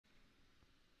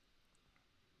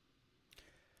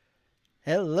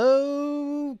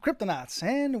Hello, Cryptonauts,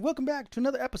 and welcome back to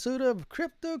another episode of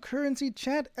Cryptocurrency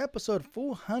Chat, episode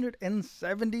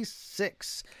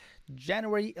 476,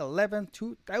 January 11th,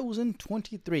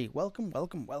 2023. Welcome,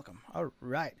 welcome, welcome. All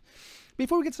right.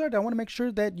 Before we get started, I want to make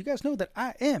sure that you guys know that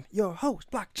I am your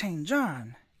host, Blockchain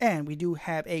John, and we do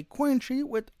have a coin tree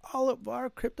with all of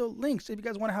our crypto links. If you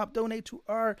guys want to help donate to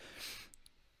our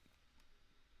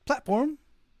platform,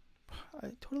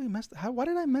 I totally messed. Why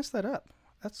did I mess that up?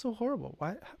 That's so horrible.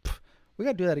 Why? We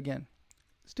gotta do that again.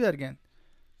 Let's do that again.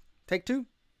 Take two.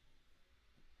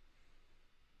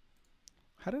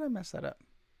 How did I mess that up?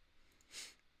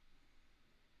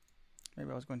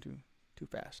 Maybe I was going too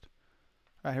fast.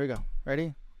 All right, here we go.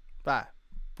 Ready? 5,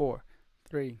 4,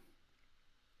 3.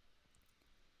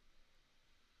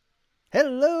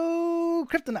 Hello,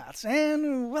 Cryptonauts,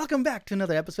 and welcome back to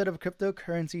another episode of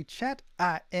Cryptocurrency Chat.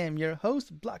 I am your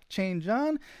host, Blockchain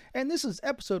John, and this is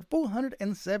episode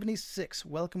 476.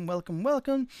 Welcome, welcome,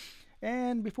 welcome.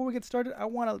 And before we get started, I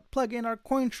want to plug in our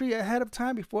coin tree ahead of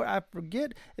time before I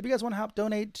forget. If you guys want to help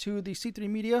donate to the C3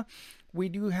 Media, we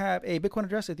do have a Bitcoin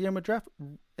address, Ethereum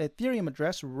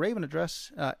address, Raven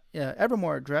address,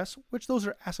 Evermore address, which those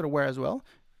are asset aware as well.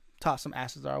 Toss some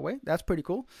assets our way. That's pretty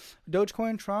cool.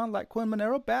 Dogecoin, Tron, Litecoin,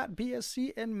 Monero, BAT,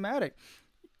 BSC, and Matic.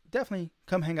 Definitely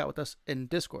come hang out with us in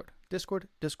Discord. Discord.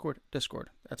 That's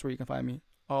where you can find me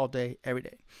all day, every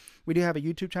day. We do have a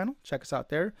YouTube channel. Check us out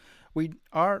there. We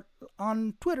are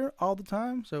on Twitter all the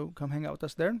time, so come hang out with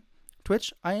us there.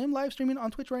 Twitch. I am live streaming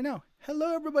on Twitch right now.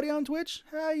 Hello, everybody on Twitch.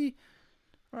 Hi.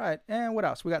 All right, and what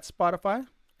else? We got Spotify,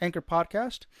 Anchor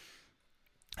Podcast.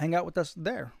 Hang out with us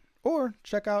there. Or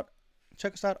check us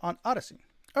out on Odyssey.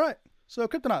 All right, so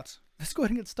Cryptonauts, let's go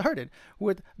ahead and get started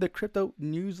with the crypto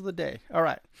news of the day. All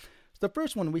right, so the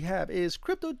first one we have is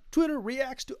Crypto Twitter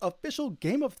reacts to official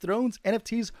Game of Thrones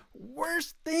NFTs.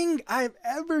 Worst thing I've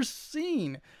ever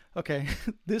seen. Okay,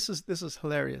 this is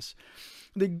hilarious.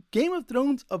 The Game of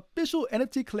Thrones official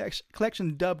NFT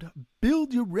collection dubbed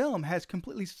Build Your Realm has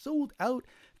completely sold out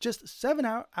just 7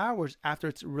 hours after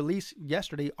its release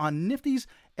yesterday on Nifty's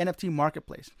NFT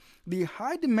marketplace. The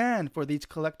high demand for these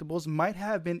collectibles might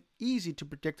have been easy to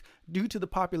predict due to the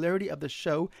popularity of the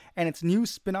show and its new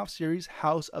spin-off series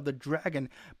House of the Dragon,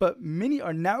 but many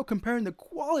are now comparing the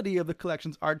quality of the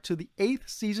collection's art to the 8th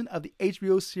season of the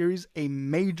HBO series, a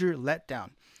major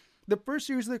letdown. The first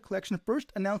series of the collection,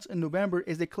 first announced in November,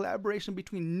 is a collaboration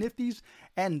between Nifty's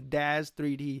and Daz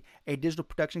 3D, a digital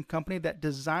production company that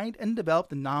designed and developed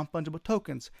the non-fungible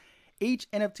tokens. Each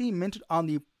NFT minted on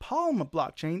the Palm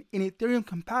blockchain, an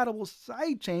Ethereum-compatible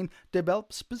sidechain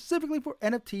developed specifically for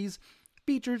NFTs,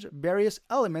 features various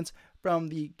elements from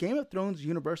the Game of Thrones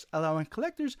universe, allowing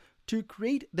collectors to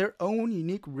create their own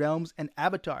unique realms and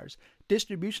avatars.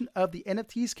 Distribution of the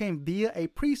NFTs came via a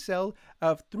pre-sale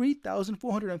of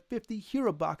 3,450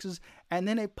 hero boxes and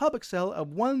then a public sale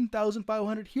of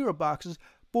 1,500 hero boxes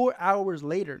 4 hours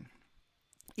later.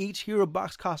 Each hero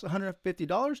box costs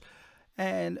 $150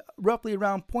 and roughly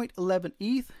around 0.11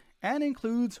 ETH and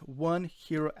includes 1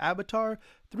 hero avatar,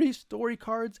 3 story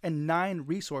cards, and 9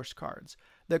 resource cards.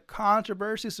 The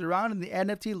controversy surrounding the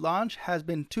NFT launch has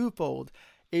been twofold: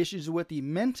 issues with the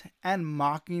mint and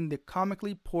mocking the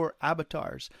comically poor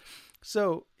avatars.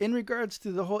 So in regards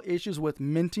to the whole issues with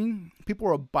minting, people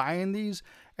were buying these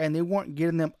and they weren't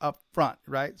getting them up front,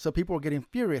 right? So people were getting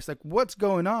furious, like, what's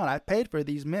going on? I paid for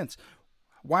these mints.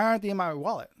 Why aren't they in my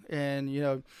wallet?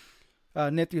 And,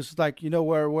 Nifty was like,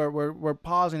 we're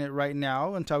pausing it right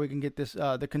now until we can get this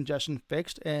the congestion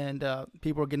fixed, and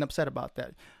people are getting upset about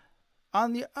that.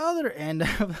 On the other end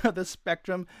of the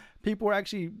spectrum, people were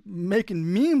actually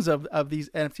making memes of these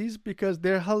NFTs because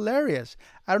they're hilarious.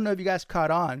 I don't know if you guys caught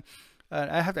on.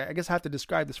 I guess I have to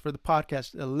describe this for the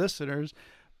podcast listeners,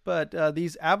 but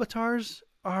these avatars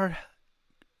are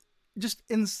just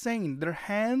insane. Their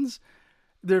hands,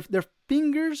 their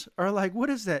fingers are like, what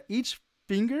is that? Each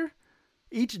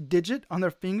digit on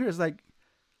their finger is like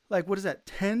what is that,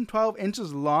 10, 12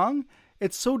 inches long?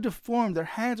 It's so deformed. Their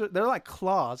hands they're like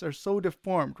claws, are so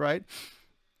deformed, right?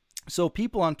 So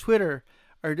people on Twitter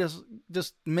are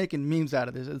just making memes out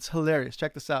of this. It's hilarious.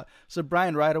 Check this out. So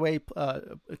Brian right away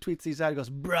tweets these out. He goes,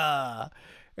 bruh.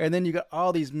 And then you got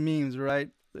all these memes,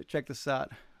 right? Check this out.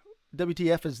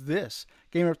 WTF is this?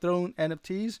 Game of Thrones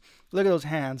NFTs? Look at those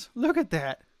hands. Look at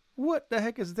that. What the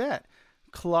heck is that?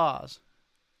 Claws.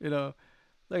 Look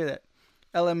at that.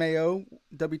 LMAO,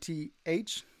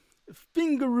 WTH.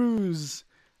 Fingaroos.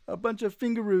 A bunch of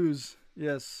fingaroos.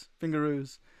 Yes,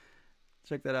 fingaroos.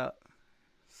 Check that out.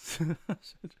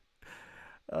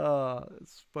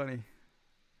 It's funny.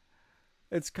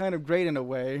 It's kind of great in a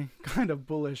way. Kind of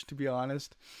bullish, to be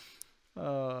honest.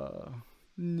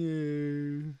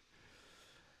 No.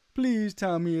 Please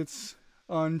tell me it's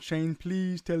on-chain.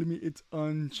 Please tell me it's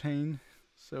on-chain.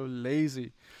 So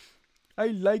lazy. I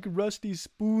like rusty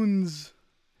spoons.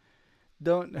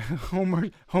 Don't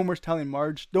Homer's telling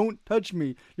Marge, don't touch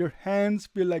me. Your hands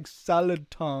feel like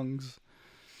salad tongs.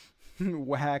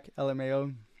 Whack,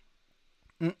 LMAO.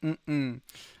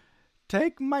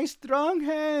 Take my strong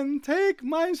hand. Take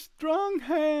my strong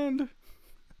hand.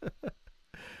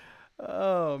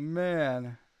 Oh,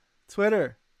 man.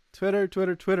 Twitter.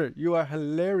 You are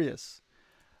hilarious.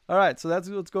 All right, so that's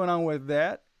what's going on with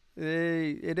that.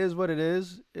 It is what it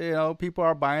is. You know, people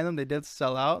are buying them. They did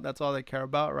sell out. That's all they care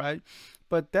about, right?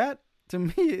 But that, to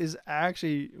me, is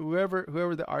actually,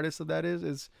 whoever the artist of that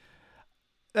is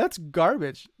that's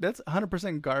garbage. That's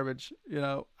 100% garbage. You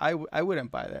know, I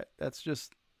wouldn't buy that. That's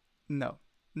just, no.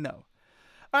 All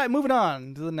right, moving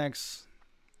on to the next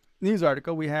news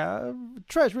article. We have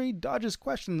Treasury dodges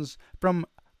questions from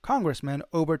congressmen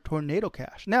over tornado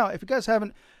cash. Now, if you guys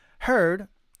haven't heard,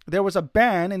 there was a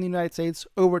ban in the United States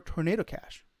over tornado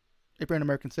cash. If you're an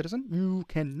American citizen, you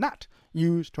cannot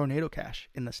use tornado cash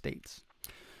in the States.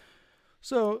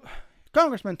 So,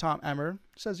 Congressman Tom Emmer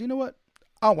says, you know what?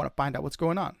 I want to find out what's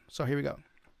going on. So here we go.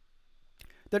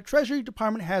 The Treasury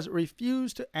Department has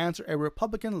refused to answer a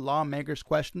Republican lawmaker's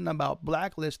question about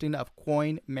blacklisting of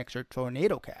coin mixer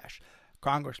Tornado Cash.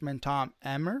 Congressman Tom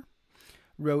Emmer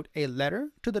wrote a letter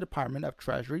to the Department of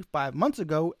Treasury 5 months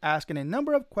ago asking a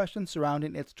number of questions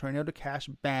surrounding its Tornado Cash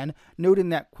ban, noting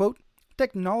that, quote,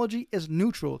 technology is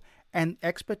neutral and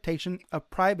expectation of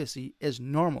privacy is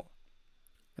normal.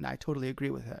 And I totally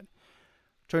agree with that.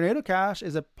 Tornado Cash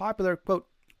is a popular, quote,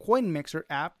 coin mixer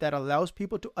app that allows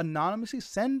people to anonymously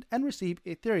send and receive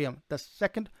Ethereum, the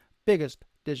second biggest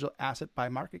digital asset by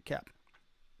market cap.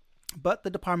 But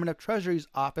the Department of Treasury's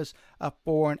Office of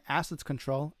Foreign Assets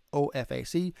Control,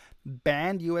 OFAC,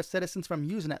 banned U.S. citizens from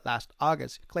using it last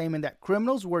August, claiming that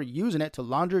criminals were using it to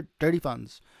launder dirty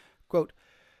funds. Quote,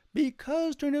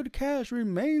 because Tornado Cash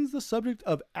remains the subject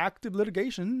of active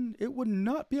litigation, it would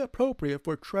not be appropriate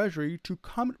for Treasury to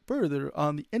comment further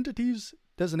on the entity's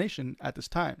designation at this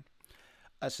time.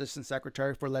 Assistant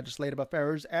Secretary for Legislative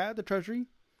Affairs at the Treasury,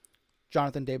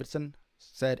 Jonathan Davidson,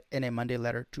 said in a Monday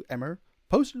letter to Emmer,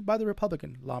 posted by the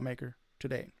Republican lawmaker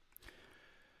today.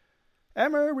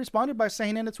 Emmer responded by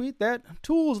saying in a tweet that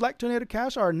tools like Tornado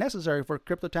Cash are necessary for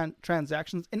crypto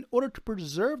transactions in order to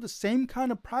preserve the same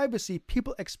kind of privacy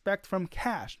people expect from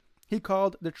cash. He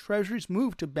called the Treasury's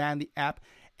move to ban the app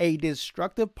a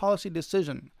destructive policy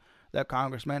decision. The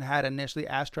congressman had initially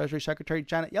asked Treasury Secretary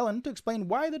Janet Yellen to explain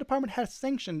why the department had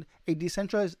sanctioned a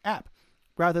decentralized app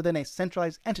rather than a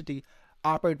centralized entity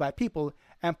operated by people,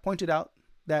 and pointed out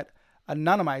that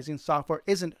anonymizing software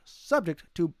isn't subject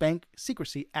to Bank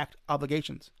Secrecy Act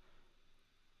obligations.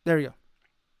 There you go.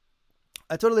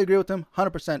 I totally agree with him,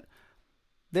 100%.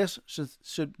 This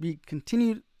should be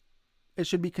continued. It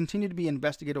should be continued to be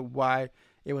investigated why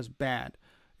it was banned.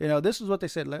 You know, this is what they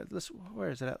said. Where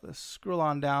is it at? Let's scroll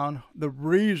on down. The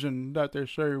reason that they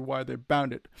say why they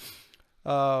banned it.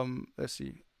 Let's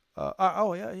see.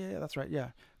 Yeah, that's right. Yeah.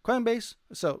 Coinbase.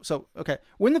 Okay.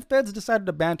 When the feds decided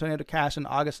to ban Tornado Cash in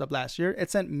August of last year,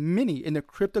 it sent many in the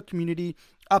crypto community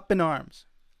up in arms.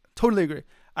 Totally agree.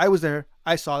 I was there.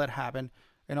 I saw that happen.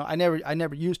 You know, I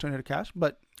never used Tornado Cash,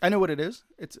 but I know what it is.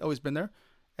 It's always been there.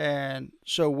 And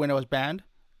so when it was banned,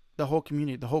 the whole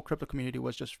crypto community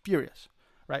was just furious,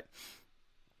 right?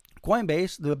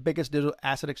 Coinbase, the biggest digital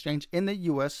asset exchange in the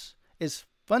U.S., is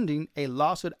funding a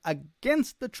lawsuit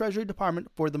against the Treasury Department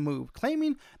for the move,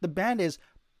 claiming the ban is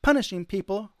punishing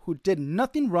people who did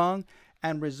nothing wrong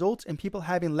and results in people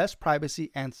having less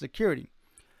privacy and security.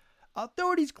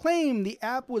 Authorities claim the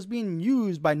app was being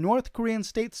used by North Korean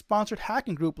state-sponsored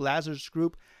hacking group Lazarus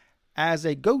Group as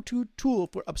a go-to tool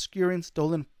for obscuring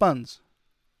stolen funds.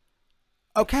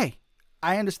 Okay,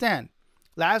 I understand.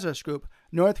 Lazarus Group,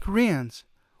 North Koreans.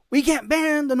 We can't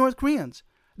ban the North Koreans.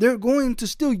 They're going to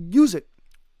still use it.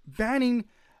 Banning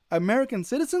American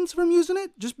citizens from using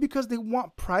it just because they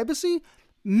want privacy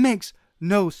makes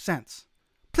no sense.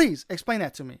 Please explain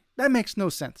that to me. That makes no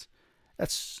sense.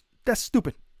 That's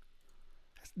stupid.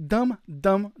 That's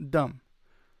dumb.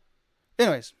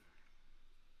 Anyways,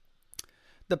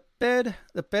 the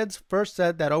feds first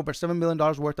said that over $7 million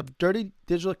worth of dirty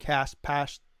digital cash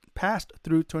passed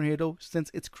through Tornado since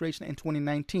its creation in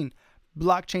 2019.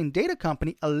 Blockchain data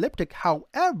company Elliptic,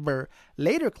 however,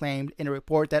 later claimed in a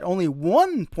report that only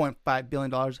 $1.5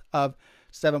 billion of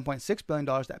 $7.6 billion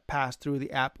that passed through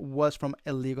the app was from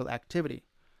illegal activity.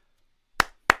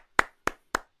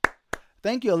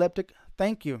 Thank you, Elliptic.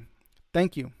 Thank you.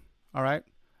 All right.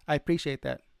 I appreciate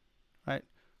that. All right.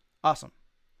 Awesome.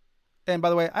 And by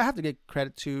the way, I have to give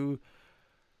credit to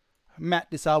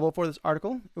Matt DeSalvo for this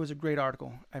article. It was a great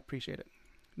article. I appreciate it.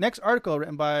 Next article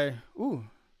written by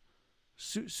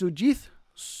Sujith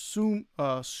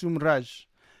Sumraj.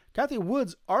 Cathie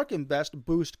Wood's ARK Invest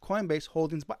boost Coinbase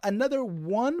holdings by another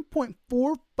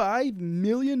 $1.45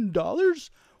 million?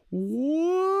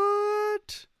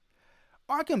 What?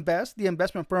 ARK Invest, the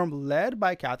investment firm led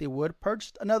by Cathie Wood,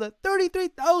 purchased another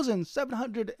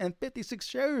 33,756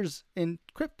 shares in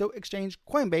crypto exchange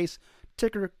Coinbase,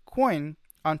 ticker COIN,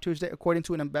 on Tuesday, according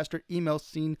to an investor email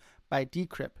seen by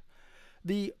Decrypt.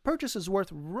 The purchase is worth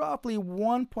roughly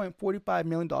 $1.45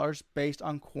 million based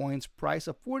on COIN's price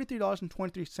of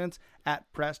 $43.23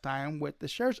 at press time, with the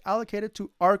shares allocated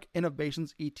to ARK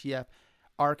Innovations ETF,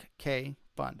 ARK-K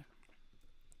fund.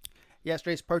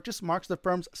 Yesterday's purchase marks the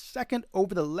firm's second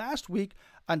over the last week.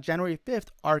 On January 5th,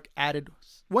 ARK added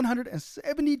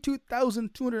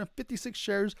 172,256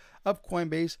 shares of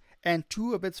Coinbase and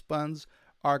two of its funds,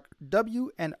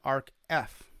 ARK-W and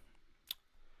ARK-F.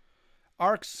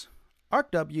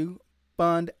 ARK-W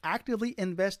fund actively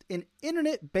invests in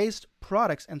internet-based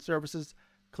products and services,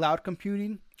 cloud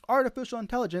computing, artificial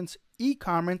intelligence,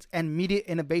 e-commerce, and media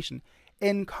innovation.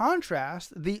 In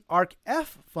contrast, the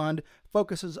ARK-F fund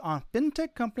focuses on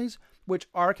fintech companies, which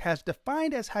ARK has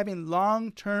defined as having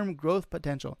long-term growth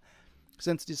potential.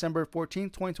 Since December 14,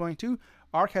 2022,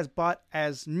 ARK has bought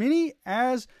as many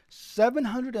as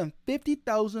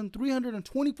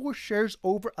 750,324 shares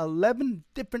over 11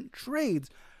 different trades.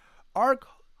 ARK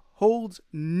holds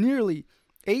nearly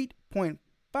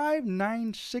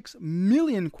 8.596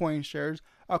 million coin shares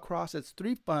across its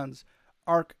three funds,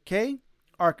 ARK-K,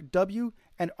 ARK-W,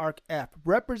 and ARK-F,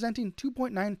 representing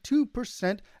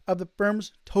 2.92% of the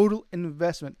firm's total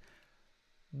investment.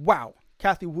 Wow,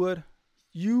 Cathie Wood,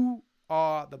 you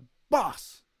are the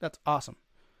boss. That's awesome.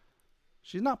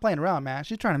 She's not playing around, man.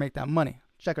 She's trying to make that money.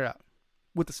 Check her out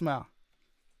with a smile.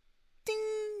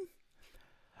 Ding.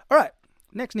 All right,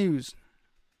 next news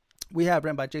we have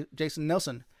written by Jason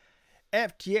Nelson.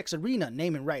 FTX Arena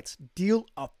naming rights deal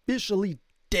officially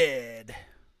dead.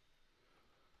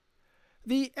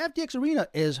 The FTX Arena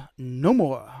is no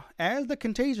more. As the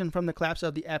contagion from the collapse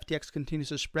of the FTX continues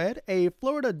to spread, a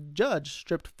Florida judge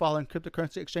stripped fallen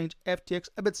cryptocurrency exchange FTX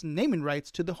of its naming rights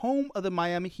to the home of the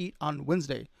Miami Heat on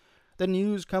Wednesday. The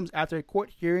news comes after a court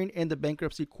hearing in the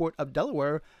Bankruptcy Court of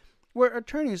Delaware, where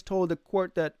attorneys told the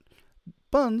court that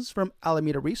funds from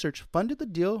Alameda Research funded the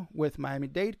deal with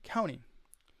Miami-Dade County.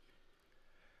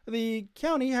 The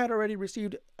county had already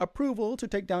received approval to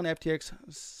take down FTX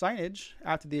signage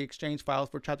after the exchange filed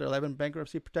for Chapter 11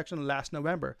 bankruptcy protection last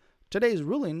November. Today's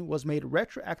ruling was made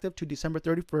retroactive to December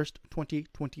 31st,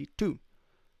 2022.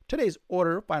 Today's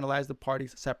order finalized the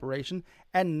parties' separation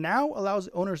and now allows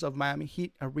the owners of Miami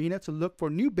Heat Arena to look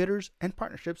for new bidders and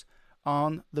partnerships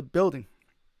on the building.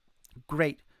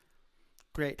 Great.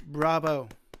 Bravo.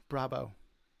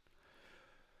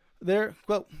 Their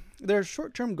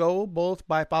short-term goal, both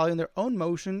by filing their own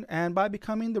motion and by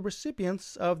becoming the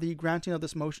recipients of the granting of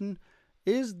this motion,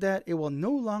 is that it will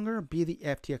no longer be the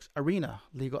FTX Arena,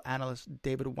 legal analyst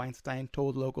David Weinstein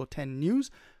told Local 10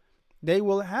 News. They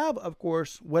will have, of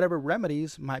course, whatever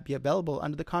remedies might be available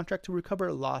under the contract to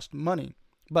recover lost money.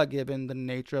 But given the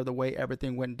nature of the way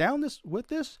everything went down with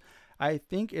this, I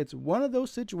think it's one of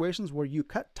those situations where you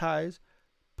cut ties,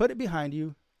 put it behind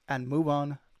you, and move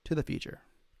on to the future.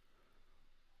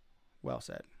 Well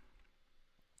said.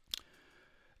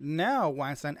 Now,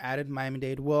 Weinstein added,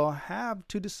 Miami-Dade will have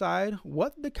to decide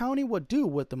what the county will do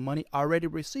with the money already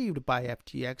received by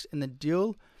FTX in the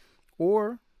deal,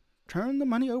 or turn the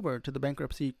money over to the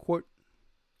bankruptcy court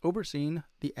overseeing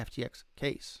the FTX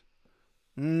case.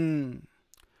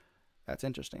 That's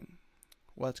interesting.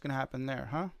 What's going to happen there,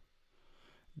 huh?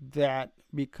 That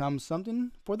becomes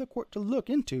something for the court to look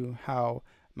into, how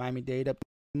Miami-Dade up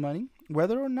money,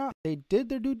 whether or not they did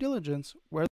their due diligence,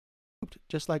 where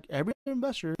just like every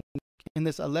investor in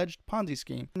this alleged Ponzi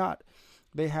scheme, not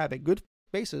they have a good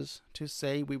basis to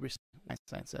say we received,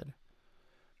 Weinstein said.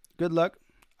 Good luck.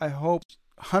 I hope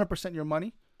 100% your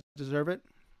money. Deserve it.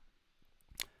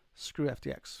 Screw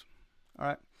FTX. All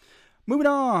right. Moving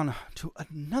on to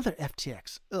another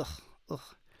FTX.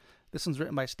 This one's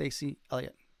written by Stacy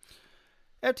Elliott.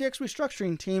 FTX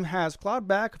restructuring team has clawed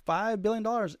back $5 billion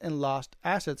in lost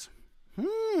assets.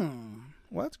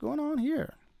 What's going on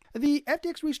here? The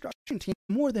FTX restructuring team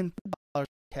more than $5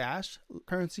 cash,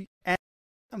 currency, and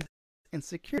in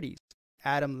securities.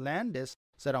 Adam Landis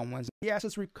said on Wednesday, the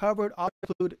assets recovered all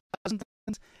include thousands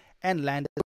and Landis,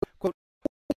 quote,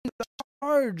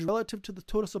 large relative to the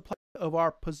total supply of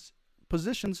our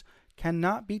positions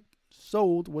cannot be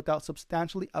sold without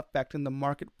substantially affecting the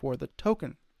market for the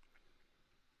token.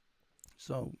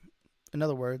 So, in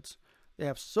other words, they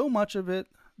have so much of it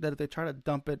that if they try to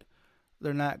dump it,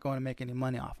 they're not going to make any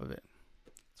money off of it.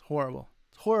 It's horrible.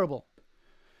 It's horrible.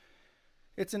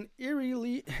 It's an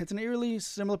eerily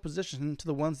similar position to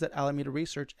the ones that Alameda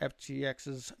Research,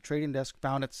 FTX's trading desk,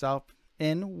 found itself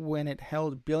in when it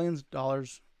held billions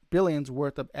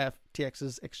worth of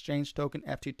FTX's exchange token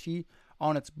FTT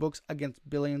on its books against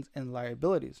billions in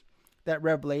liabilities. That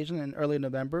revelation in early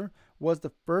November was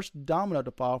the first domino to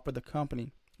fall for the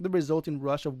company. The resulting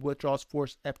rush of withdrawals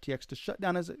forced FTX to shut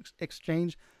down its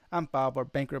exchange and file for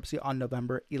bankruptcy on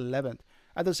November 11th.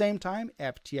 At the same time,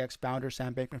 FTX founder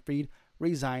Sam Bankman-Fried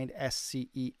resigned as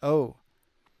CEO.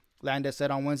 Landis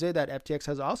said on Wednesday that FTX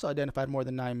has also identified more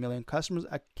than 9 million customers'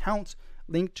 accounts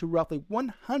linked to roughly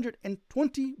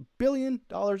 $120 billion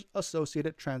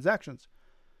associated transactions.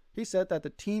 He said that the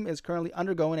team is currently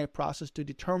undergoing a process to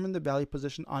determine the value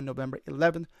position on November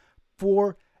 11th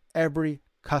for every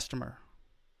customer.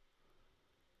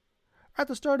 At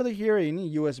the start of the hearing,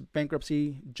 U.S.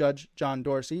 bankruptcy judge John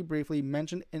Dorsey briefly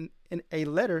mentioned in a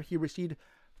letter he received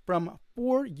from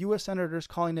 4 U.S. senators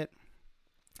calling it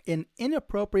an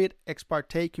inappropriate ex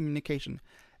parte communication.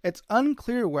 It's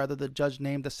unclear whether the judge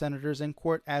named the senators in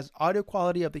court as audio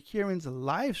quality of the hearing's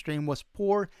live stream was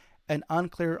poor and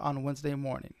unclear on Wednesday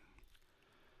morning.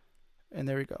 And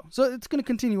there we go. So it's going to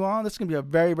continue on. This is going to be a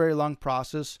very, very long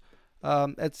process.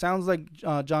 It sounds like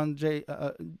John J.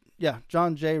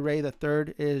 Ray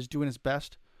III is doing his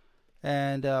best.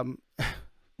 And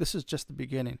this is just the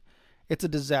beginning. It's a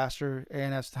disaster.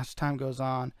 And as time goes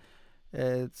on,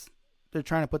 they're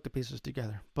trying to put the pieces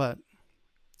together. But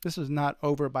this is not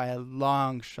over by a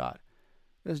long shot.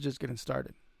 This is just getting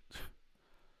started.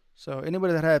 So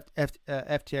anybody that have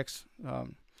FTX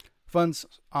funds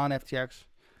on FTX,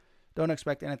 don't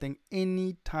expect anything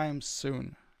anytime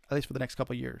soon, at least for the next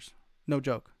couple of years. No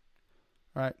joke.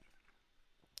 All right.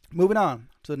 Moving on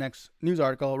to the next news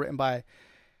article written by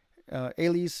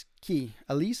Elise Key.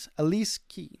 Elise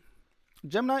Key.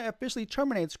 Gemini officially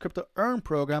terminates crypto earn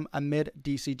program amid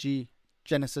DCG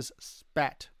Genesis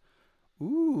spat.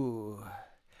 Ooh.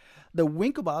 The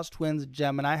Winklevoss twins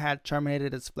Gemini had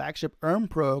terminated its flagship earn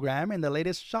program in the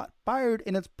latest shot fired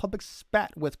in its public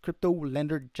spat with crypto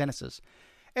lender Genesis.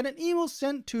 In an email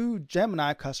sent to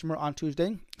Gemini customer on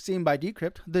Tuesday, seen by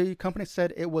Decrypt, the company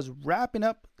said it was wrapping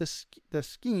up the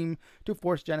scheme to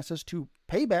force Genesis to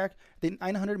pay back the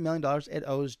 $900 million it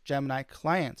owes Gemini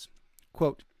clients.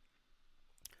 Quote,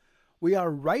 "We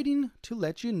are writing to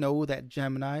let you know that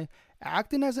Gemini,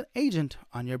 acting as an agent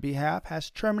on your behalf, has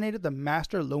terminated the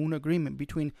master loan agreement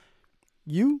between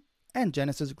you and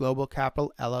Genesis Global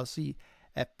Capital LLC,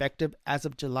 effective as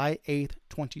of July 8th,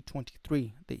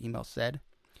 2023, the email said.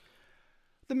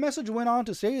 The message went on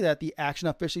to say that the action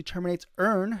officially terminates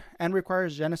Earn and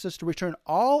requires Genesis to return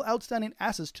all outstanding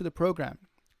assets to the program.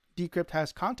 Decrypt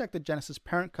has contacted Genesis'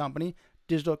 parent company,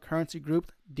 Digital Currency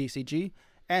Group, DCG,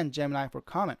 and Gemini for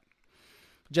comment.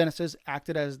 Genesis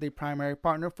acted as the primary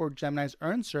partner for Gemini's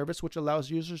Earn service, which allows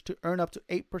users to earn up to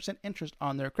 8% interest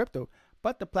on their crypto,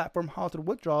 but the platform halted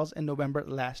withdrawals in November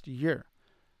last year.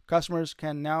 Customers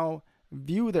can now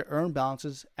view their Earn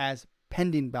balances as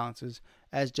pending balances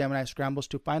as Gemini scrambles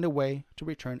to find a way to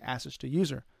return assets to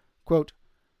user. Quote,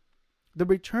 "The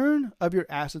return of your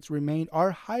assets remain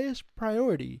our highest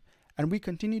priority, and we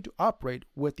continue to operate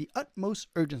with the utmost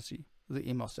urgency," the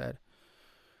email said.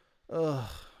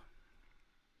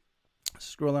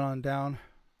 Scrolling on down,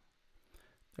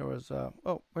 there was,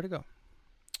 where'd it go?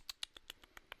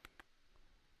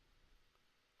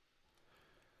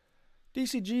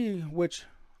 DCG, which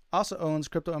also owns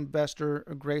crypto investor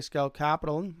Grayscale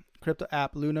Capital, crypto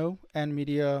app Luno, and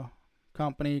media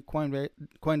company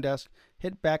CoinDesk,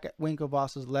 hit back at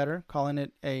Winklevoss's letter, calling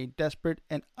it a desperate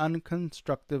and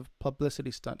unconstructive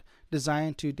publicity stunt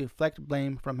designed to deflect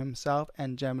blame from himself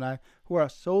and Gemini, who are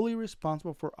solely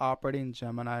responsible for operating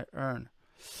Gemini Earn.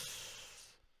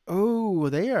 Oh,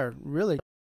 they are really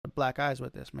black eyes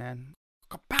with this, man.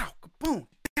 Kapow, kaboom,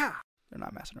 yeah. They're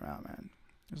not messing around, man.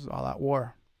 This is all out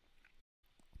war.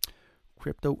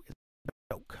 Crypto is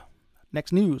a joke.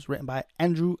 Next news, written by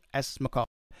Andrew S. McCall.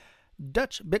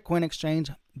 Dutch Bitcoin exchange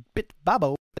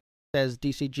Bitbabo says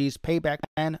DCG's payback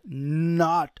plan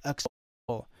not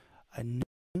acceptable.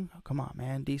 Come on,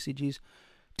 man.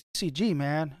 DCG,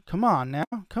 man. Come on now.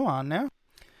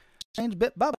 Exchange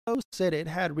Bitbabo said it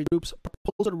had regroup's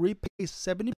proposal to repay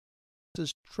 70% of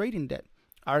its trading debt,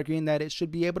 arguing that it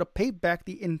should be able to pay back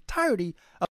the entirety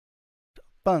of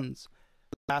funds.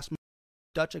 Last month,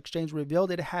 Dutch exchange revealed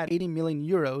it had 80 million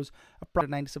euros,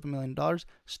 approximately $97 million,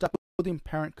 stuck clothing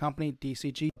parent company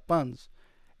DCG funds.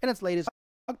 In its latest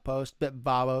blog post,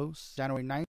 Bitbavo, January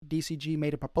 9th, DCG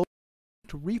made a proposal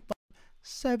to refund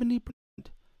 70%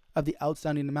 of the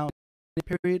outstanding amount in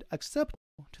a period acceptable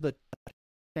to the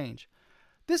exchange.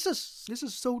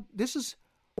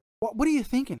 What are you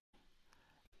thinking?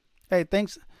 Hey,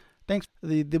 thanks for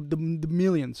the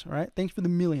millions, all right? Thanks for the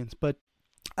millions, but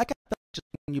I got just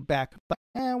you back. But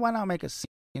why not make a scene,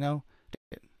 you know?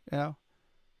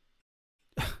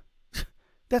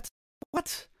 That's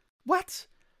what?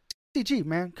 DCG,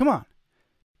 man, come on,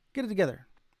 get it together.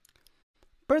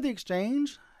 Per the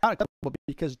exchange, not acceptable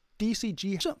because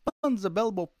DCG has funds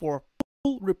available for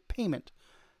full repayment.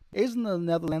 It is in the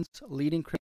Netherlands leading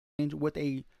exchange with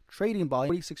a trading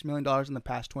volume of $46 million in the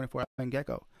past 24 hours on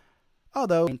Gecko.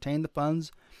 Although maintain the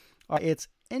funds are its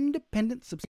independent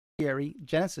subsidiary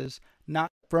Genesis, not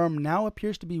firm now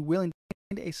appears to be willing to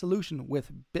find a solution,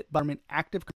 with Bitbavo in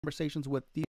active conversations with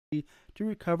DCG to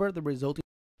recover the resulting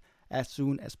as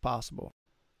soon as possible.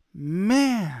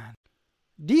 Man,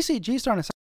 DCG starting to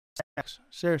sound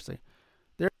seriously.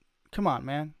 Come on,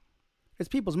 man. It's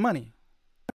people's money.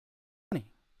 All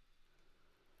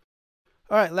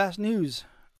right, last news.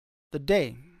 The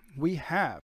day we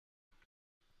have,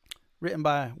 written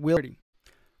by Will.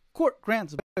 Court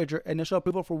grants Voyager initial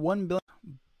approval for $1 billion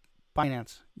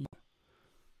Binance.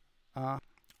 All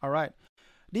right.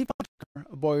 Defunct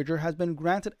Voyager has been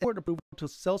granted court approval to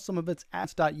sell some of its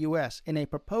assets.us in a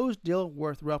proposed deal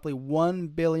worth roughly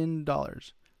 $1 billion.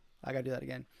 I gotta do that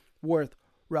again. Worth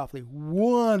roughly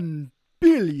 $1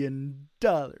 billion.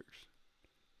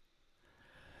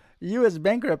 U.S.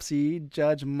 bankruptcy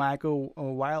judge Michael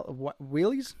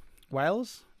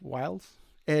Wiles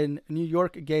in New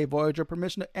York gave Voyager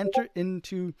permission to enter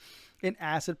into an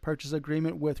asset purchase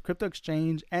agreement with crypto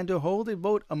exchange and to hold a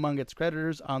vote among its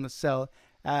creditors on the sale,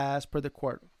 as per the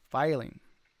court filing.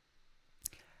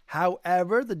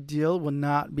 However, the deal will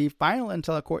not be final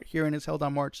until a court hearing is held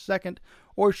on March 2nd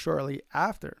or shortly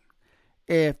after.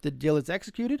 If the deal is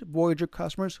executed, Voyager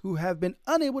customers who have been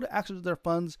unable to access their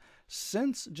funds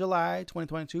since July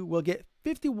 2022 will get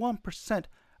 51%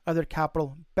 of their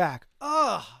capital back.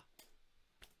 Oh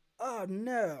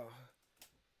no.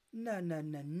 No.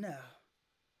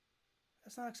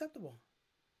 That's not acceptable.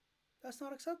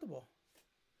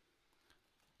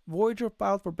 Voyager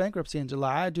filed for bankruptcy in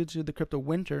July due to the crypto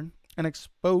winter and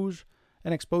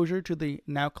exposure to the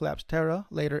now collapsed Terra.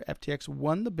 Later, FTX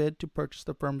won the bid to purchase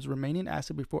the firm's remaining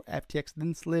asset before FTX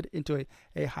then slid into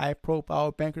a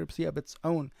high-profile bankruptcy of its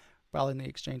own, filing the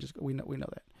exchanges. We know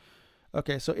that.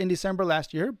 Okay, so in December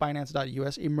last year,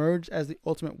 Binance.us emerged as the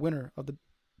ultimate winner of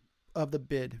the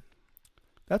bid.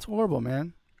 That's horrible,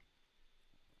 man.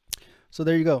 So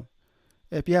there you go.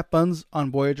 If you have funds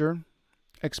on Voyager,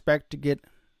 expect to get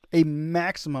a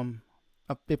maximum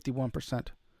of 51%.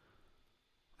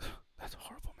 That's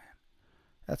horrible, man.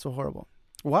 That's so horrible.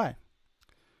 Why?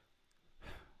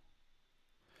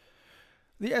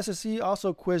 The SEC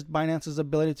also quizzed Binance's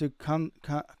ability to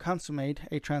consummate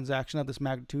a transaction of this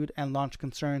magnitude and launched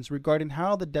concerns regarding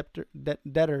how the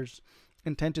debtors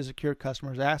intend to secure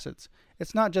customers' assets.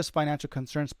 It's not just financial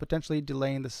concerns potentially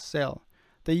delaying the sale.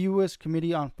 The U.S.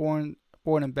 Committee on Foreign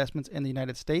Investments in the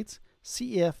United States,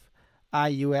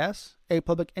 CFIUS, a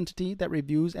public entity that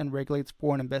reviews and regulates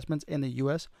foreign investments in the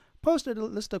U.S., posted a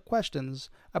list of questions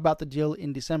about the deal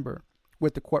in December,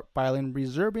 with the court filing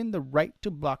reserving the right to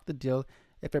block the deal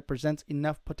if it presents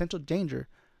enough potential danger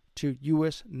to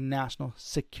U.S. national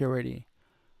security.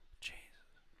 Jesus.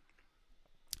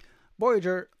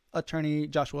 Voyager attorney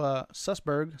Joshua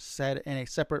Sussberg said in a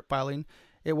separate filing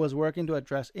it was working to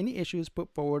address any issues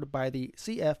put forward by the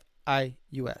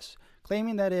CFIUS,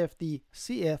 claiming that if the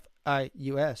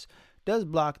CFIUS does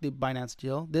block the Binance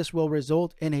deal, this will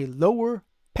result in a lower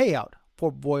payout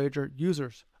for Voyager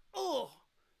users. Oh,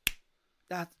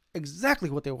 that's exactly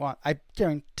what they want. I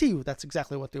guarantee you that's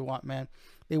exactly what they want, man.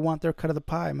 They want their cut of the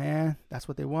pie, man. That's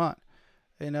what they want.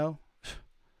 You know?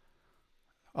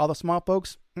 All the small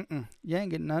folks, you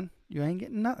ain't getting none. You ain't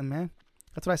getting nothing, man.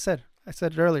 That's what I said. I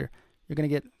said it earlier. You're going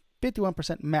to get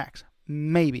 51% max.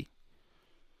 Maybe.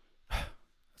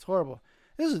 That's horrible.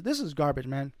 This is garbage,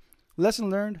 man. Lesson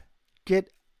learned.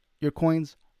 Get your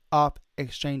coins off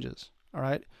exchanges. All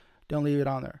right? Don't leave it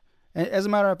on there. And as a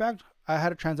matter of fact, I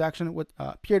had a transaction with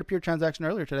peer-to-peer transaction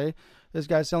earlier today. This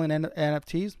guy's selling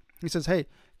NFTs. He says, "Hey,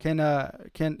 can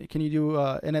you do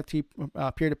NFT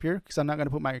peer-to-peer? Because I'm not going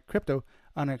to put my crypto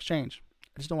on an exchange.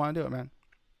 I just don't want to do it, man."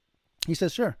 He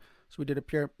says, "Sure." So we did a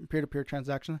peer-to-peer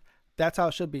transaction. That's how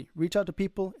it should be. Reach out to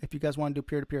people if you guys want to do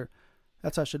peer-to-peer.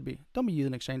 That's how it should be. Don't be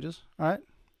using exchanges. All right.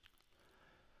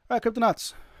 All right,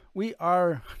 Cryptonauts. We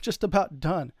are just about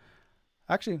done.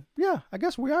 Actually, yeah, I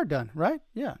guess we are done, right?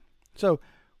 Yeah. So,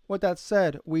 with that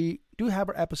said, we do have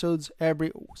our episodes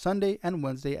every Sunday and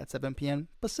Wednesday at 7 p.m.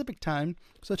 Pacific time.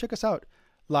 So check us out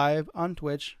live on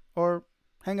Twitch, or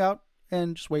hang out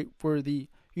and just wait for the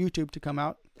YouTube to come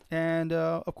out. And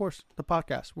of course, the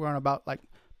podcast. We're on about like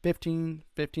 15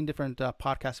 different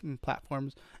podcasting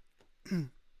platforms.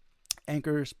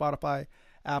 Anchor, Spotify,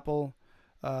 Apple,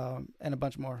 and a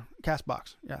bunch more.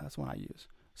 Castbox. Yeah, that's one I use.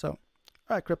 So, all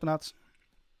right, Cryptonauts.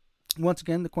 Once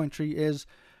again, the Cointree is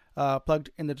plugged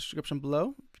in the description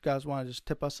below. If you guys want to just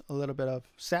tip us a little bit of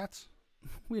sats,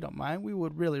 we don't mind. We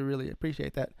would really, really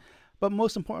appreciate that. But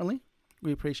most importantly,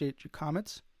 we appreciate your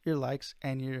comments, your likes,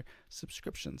 and your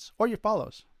subscriptions, or your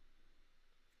follows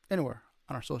anywhere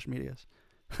on our social medias.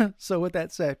 So with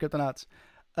that said, Cryptonauts,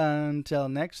 until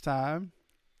next time,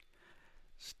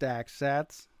 stack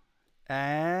sats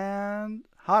and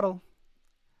hodl.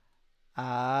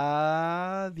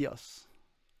 Adios.